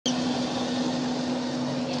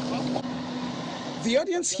The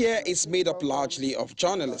audience here is made up largely of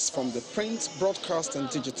journalists from the print, broadcast and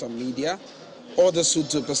digital media, others who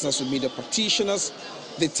do business with media practitioners,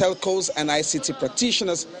 the telcos and ICT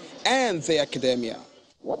practitioners, and the academia.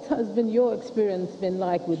 What has been your experience been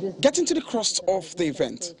like with this? Getting to the crust of the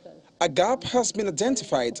event, a gap has been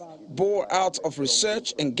identified, born out of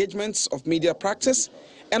research, engagements of media practice,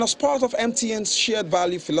 and as part of MTN's shared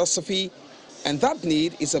value philosophy, and that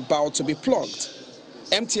need is about to be plugged.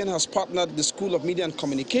 MTN has partnered with the School of Media and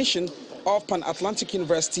Communication of Pan-Atlantic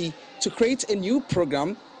University to create a new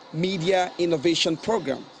program, Media Innovation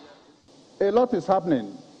Program. A lot is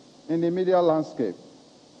happening in the media landscape.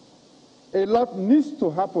 A lot needs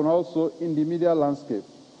to happen also in the media landscape.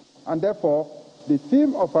 And therefore, the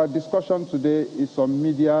theme of our discussion today is on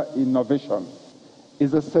media innovation.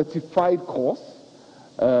 It's a certified course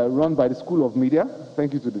run by the School of Media,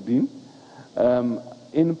 thank you to the Dean,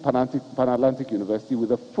 in Pan-Atlantic University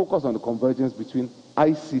with a focus on the convergence between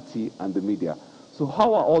ICT and the media. So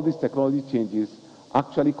how are all these technology changes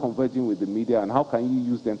actually converging with the media, and how can you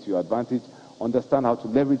use them to your advantage, understand how to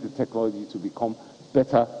leverage the technology to become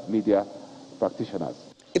better media practitioners?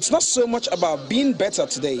 It's not so much about being better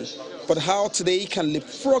today, but how today can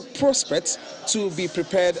leapfrog prospects to be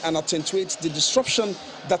prepared and accentuate the disruption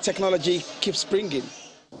that technology keeps bringing.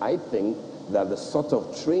 I think that the sort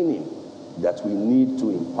of training that we need to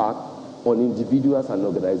impart on individuals and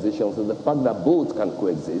organizations is the fact that both can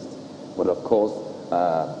coexist, but of course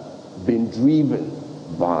being driven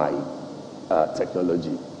by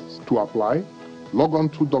technology. To apply, log on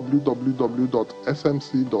to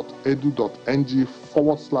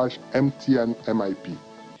www.smc.edu.ng/MTN-MIP.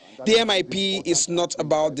 The MIP is not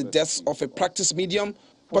about the death of a practice medium,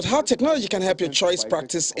 but how technology can help your choice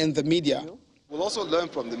practice in the media. We'll also learn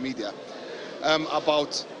from the media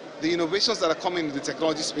about the innovations that are coming in the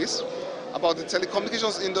technology space, about the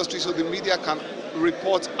telecommunications industry so the media can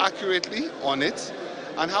report accurately on it,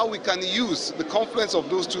 and how we can use the confluence of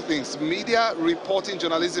those two things, media, reporting,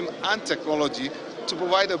 journalism, and technology, to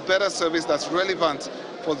provide a better service that's relevant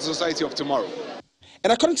for the society of tomorrow.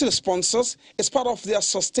 And according to the sponsors, it's part of their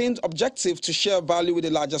sustained objective to share value with the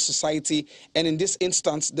larger society, and in this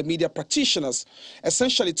instance, the media practitioners,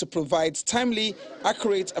 essentially to provide timely,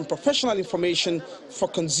 accurate, and professional information for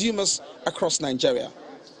consumers across Nigeria.